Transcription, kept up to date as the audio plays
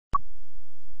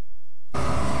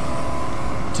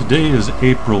Today is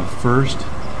April 1st,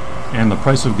 and the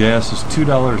price of gas is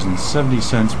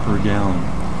 $2.70 per gallon.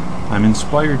 I'm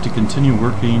inspired to continue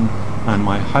working on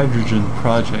my hydrogen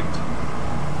project.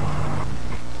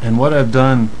 And what I've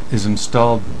done is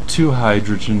installed 2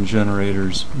 hydrogen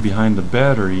generators behind the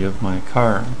battery of my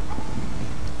car.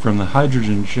 From the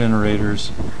hydrogen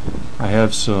generators, I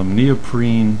have some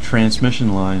neoprene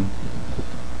transmission line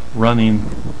running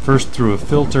first through a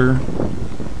filter,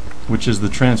 which is the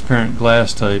transparent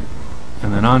glass type,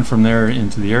 and then on from there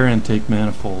into the air intake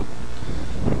manifold.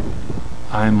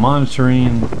 I'm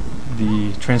monitoring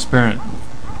the transparent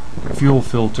fuel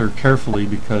filter carefully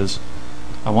because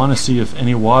I want to see if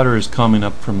any water is coming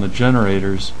up from the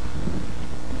generators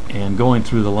and going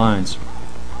through the lines.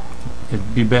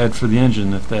 It'd be bad for the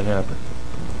engine if that happened.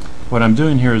 What I'm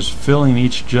doing here is filling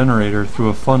each generator through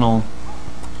a funnel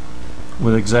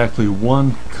with exactly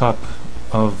 1 cup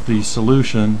of the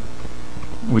solution,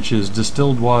 which is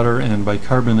distilled water and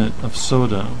bicarbonate of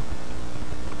soda.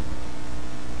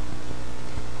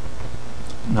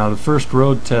 Now the first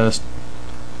road test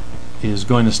is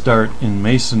going to start in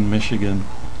Mason, Michigan,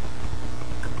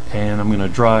 and I'm going to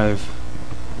drive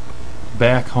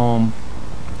back home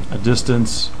a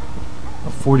distance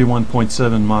of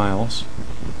 41.7 miles.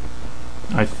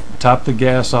 I top the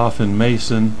gas off in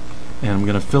Mason, and I'm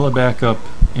going to fill it back up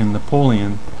in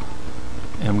Napoleon,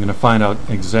 and I'm going to find out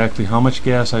exactly how much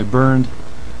gas I burned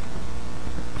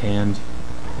and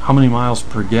how many miles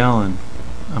per gallon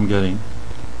I'm getting.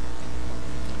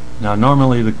 Now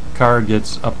normally the car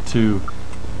gets up to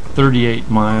 38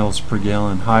 miles per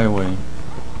gallon highway.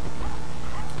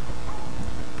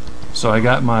 So I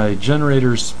got my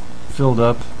generators filled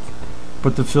up,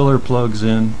 put the filler plugs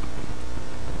in,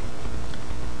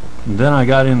 and then I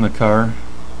got in the car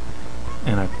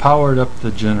and I powered up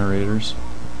the generators,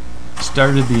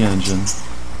 started the engine,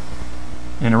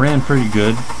 and it ran pretty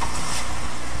good.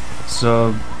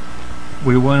 So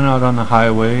we went out on the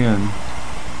highway and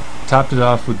topped it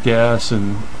off with gas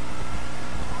and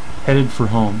headed for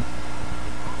home.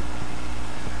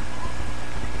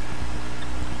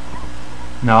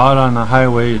 Now out on the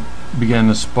highway it began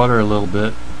to sputter a little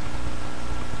bit,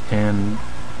 and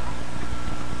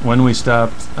when we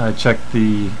stopped I checked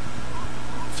the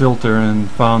filter and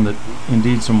found that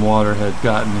indeed some water had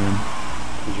gotten in.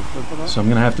 So I'm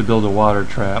going to have to build a water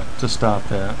trap to stop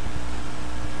that.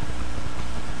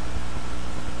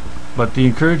 But the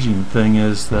encouraging thing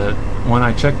is that when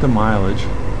I checked the mileage,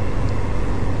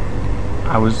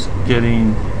 I was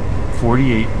getting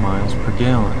 48 miles per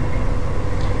gallon.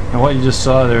 And what you just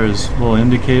saw there is a little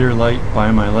indicator light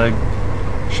by my leg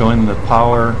showing the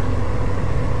power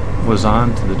was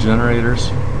on to the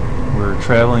generators. We're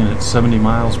traveling at 70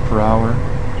 miles per hour.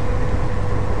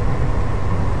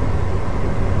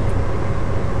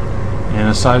 And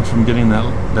aside from getting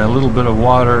that little bit of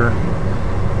water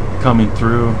coming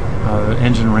through, the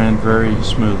engine ran very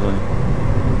smoothly.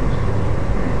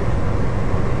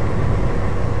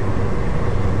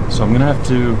 So I'm going to have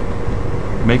to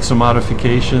make some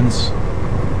modifications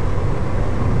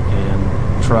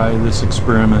and try this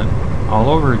experiment all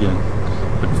over again.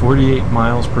 But 48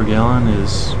 miles per gallon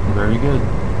is very good.